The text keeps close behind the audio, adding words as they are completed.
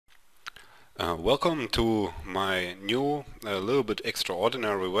Welcome to my new, a little bit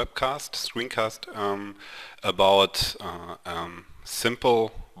extraordinary webcast, screencast, about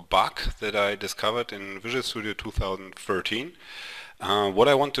simple bug that I discovered in Visual Studio 2013. What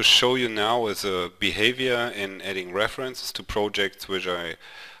I want to show you now is a behavior in adding references to projects which I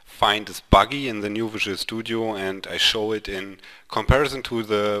find is buggy in the new Visual Studio, and I show it in comparison to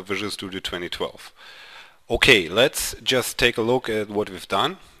the Visual Studio 2012. Okay, let's just take a look at what we've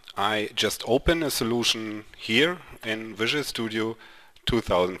done. I just open a solution here in Visual Studio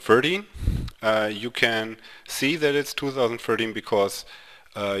 2013. You can see that it's 2013 because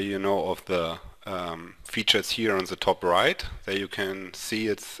you know of the features here on the top right. There you can see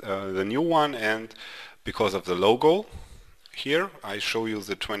it's the new one, and because of the logo here I show you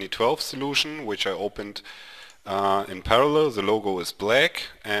the 2012 solution which I opened in parallel. The logo is black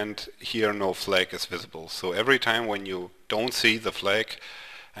and here no flag is visible. So every time when you don't see the flag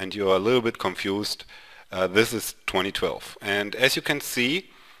and you're a little bit confused, this is 2012. And as you can see,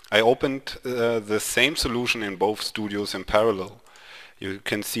 I opened the same solution in both studios in parallel. You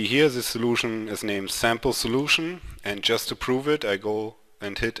can see here the solution is named Sample Solution, and just to prove it I go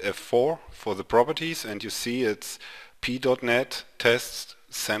and hit F4 for the properties, and you see it's p.NET Test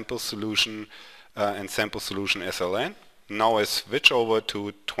Sample Solution and Sample Solution SLN. Now I switch over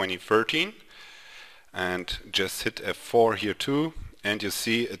to 2013 and just hit F4 here too, and you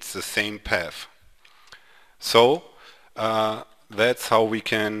see it's the same path. So that's how we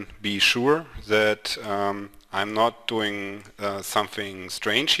can be sure that I'm not doing something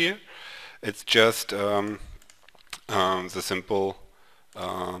strange here. It's just the simple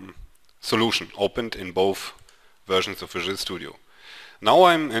solution opened in both versions of Visual Studio. Now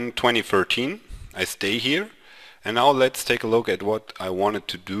I'm in 2013. I stay here, and now let's take a look at what I wanted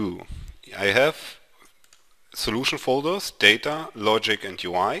to do. I have solution folders, data, logic and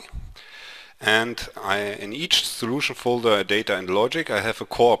UI, and in each solution folder, data and logic, I have a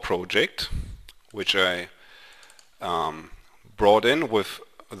core project which I brought in with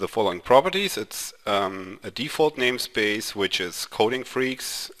the following properties. It's a default namespace which is Coding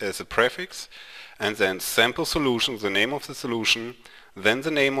Freaks as a prefix, and then sample solution, the name of the solution, then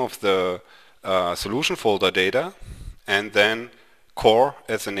the name of the solution folder data, and then core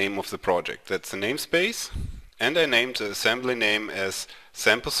as the name of the project. That's the namespace. And I named the assembly name as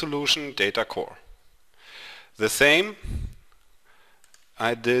Sample Solution Data Core. The same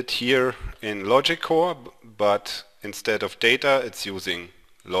I did here in Logic Core, but instead of data it's using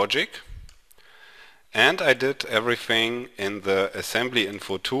logic. And I did everything in the assembly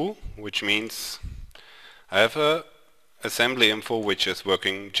info too, which means I have a assembly info which is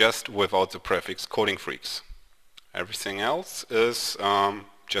working just without the prefix Coding Freaks. Everything else is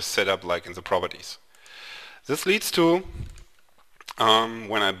just set up like in the properties. This leads to,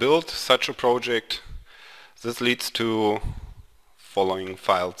 when I build such a project, this leads to following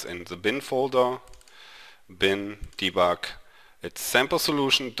files in the bin folder, bin debug, it's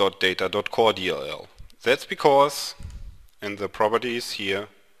samplesolution.data.core DLL. That's because in the properties here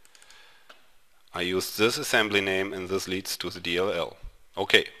I use this assembly name, and this leads to the DLL.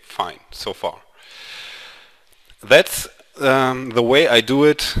 Okay, fine, so far. That's the way I do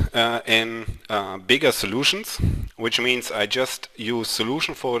it in bigger solutions, which means I just use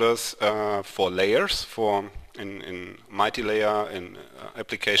solution folders for layers, in multi-layer, in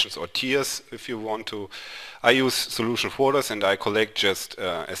applications or tiers if you want to. I use solution folders and I collect just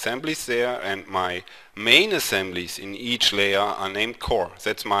assemblies there, and my main assemblies in each layer are named core.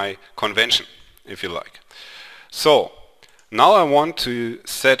 That's my convention, if you like. So now I want to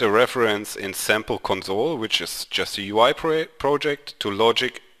set a reference in sample console, which is just a UI project, to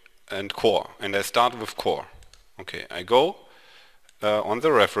logic and core, and I start with core. Okay, I go on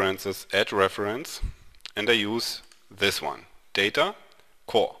the references, add reference, and I use this one, data,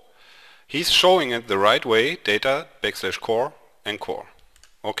 core. He's showing it the right way, data, \core and core.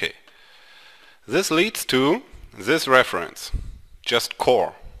 Okay, this leads to this reference, just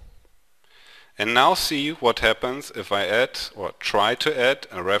core. And now see what happens if I add or try to add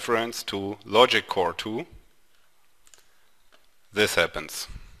a reference to Logic Core 2. This happens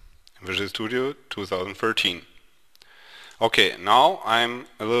in Visual Studio 2013. Okay, now I'm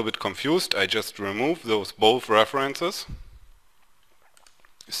a little bit confused. I just remove those both references.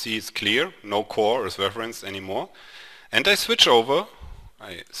 See, it's clear, no core is referenced anymore. And I switch over,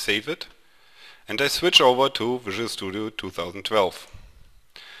 I save it, and I switch over to Visual Studio 2012,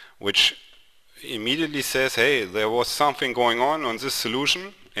 which immediately says, hey, there was something going on this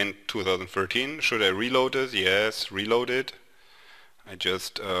solution in 2013. Should I reload it? Yes, reload it. I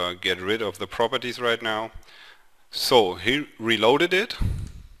just get rid of the properties right now. So he reloaded it,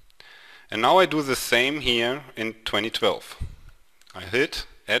 And now I do the same here in 2012. I hit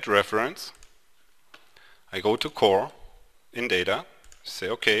add reference, I go to core in data, say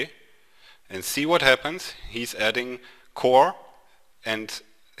OK, and see what happens. He's adding core, and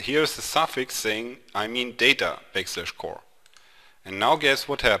here's the suffix saying I mean data / core. And now guess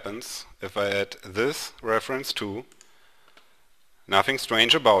what happens if I add this reference to, nothing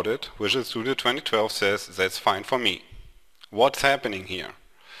strange about it, Visual Studio 2012 says that's fine for me. What's happening here?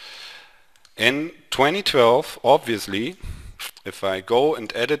 In 2012, obviously, if I go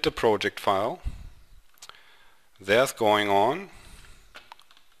and edit the project file, there's going on,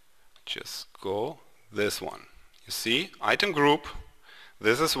 just go this one. You see, item group,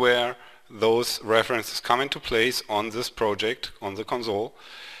 this is where those references come into place on this project, on the console.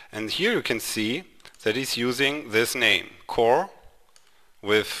 And here you can see that he's using this name, core,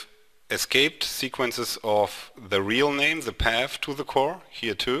 with escaped sequences of the real name, the path to the core,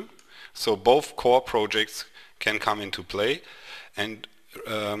 here too. So both core projects can come into play. And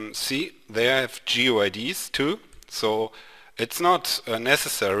see, they have GUIDs too. So it's not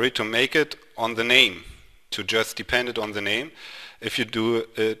necessary to make it on the name, to just depend it on the name, if you do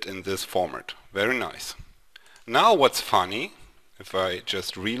it in this format. Very nice. Now what's funny, if I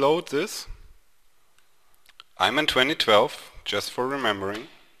just reload this, I'm in 2012, just for remembering,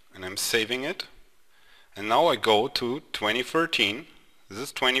 and I'm saving it. And now I go to 2013. This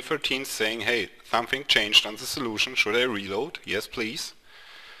is 2013 saying, hey, something changed on the solution. Should I reload? Yes, please.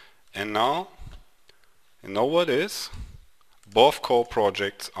 And now, you know what is? Both core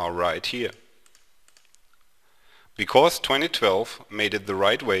projects are right here. Because 2012 made it the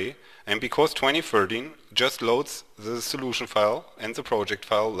right way, and because 2013 just loads the solution file and the project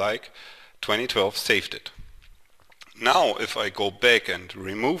file like 2012 saved it. Now if I go back and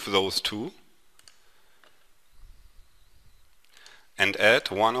remove those two and add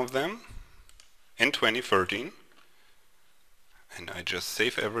one of them in 2013, and I just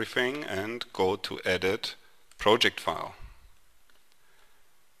save everything and go to edit project file.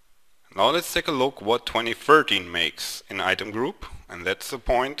 Now let's take a look what 2013 makes in item group, and that's the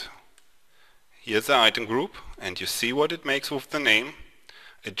point. Here's the item group, and you see what it makes with the name.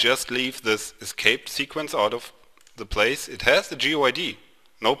 It just leaves this escaped sequence out of the place. It has the GUID,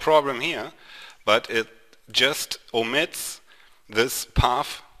 no problem here, but it just omits this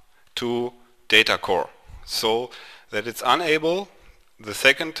path to data core, so that it's unable the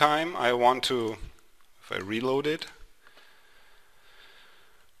second time I want to, if I reload it,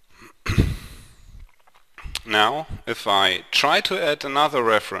 now if I try to add another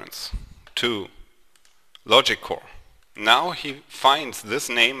reference to logic core, now he finds this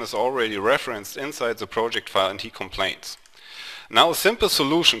name is already referenced inside the project file and he complains. Now a simple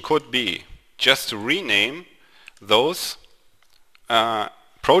solution could be just to rename those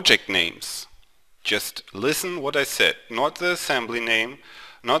project names. Just listen what I said, not the assembly name,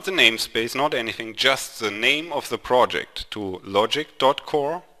 not the namespace, not anything, just the name of the project to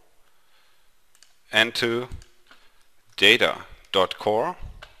logic.core and to data.core.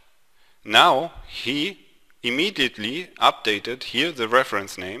 Now he immediately updated here the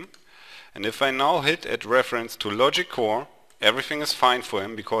reference name, and if I now hit add reference to logic core, everything is fine for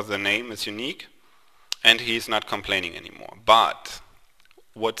him because the name is unique and he's not complaining anymore. But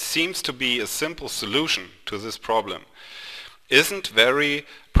what seems to be a simple solution to this problem isn't very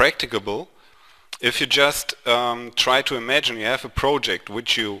practicable if you just try to imagine you have a project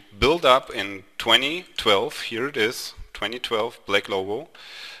which you build up in 2012. Here it is, 2012, black logo.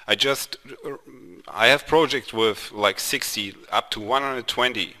 I have projects with like 60 up to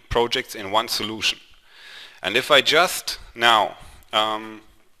 120 projects in one solution. And if I just now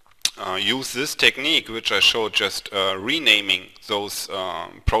use this technique which I showed, just renaming those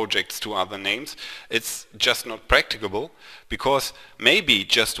projects to other names, it's just not practicable, because maybe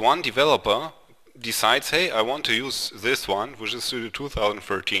just one developer decides, hey, I want to use this one, Visual Studio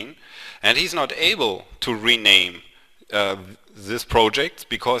 2013, and he's not able to rename this project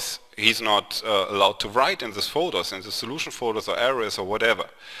because he's not allowed to write in these folders, in the solution folders or areas or whatever,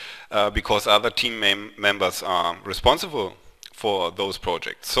 because other team members are responsible for those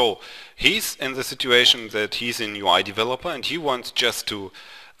projects. So he's in the situation that he's an UI developer and he wants just to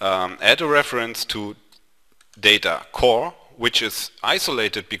add a reference to data core, which is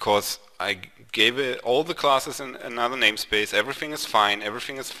isolated because I gave it all the classes in another namespace. Everything is fine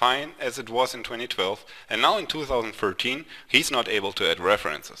as it was in 2012, and now in 2013 he's not able to add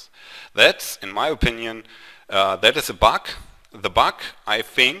references. That's, in my opinion, that is a bug. The bug, I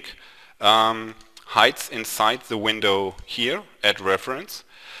think, hides inside the window here, add reference,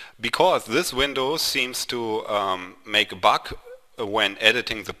 because this window seems to make a bug when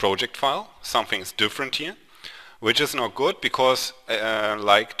editing the project file. Something is different here, which is not good because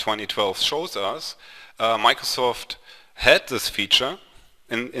like 2012 shows us, Microsoft had this feature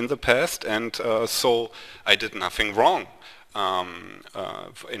in the past, and so I did nothing wrong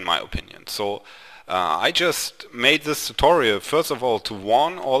in my opinion. So I just made this tutorial first of all to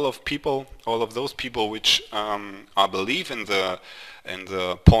warn all of those people which are believe in the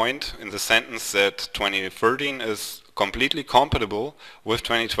point in the sentence that 2013 is completely compatible with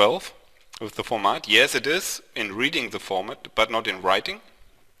 2012 with the format. Yes, it is in reading the format, but not in writing.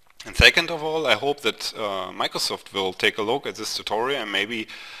 And second of all, I hope that Microsoft will take a look at this tutorial, and maybe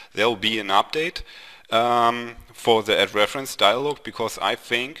there will be an update for the add reference dialog, because I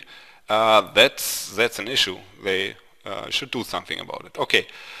think that's an issue. They should do something about it. Okay,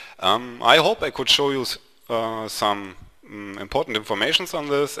 I hope I could show you some important information on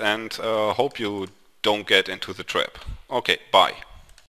this, and hope you don't get into the trap. Okay, bye.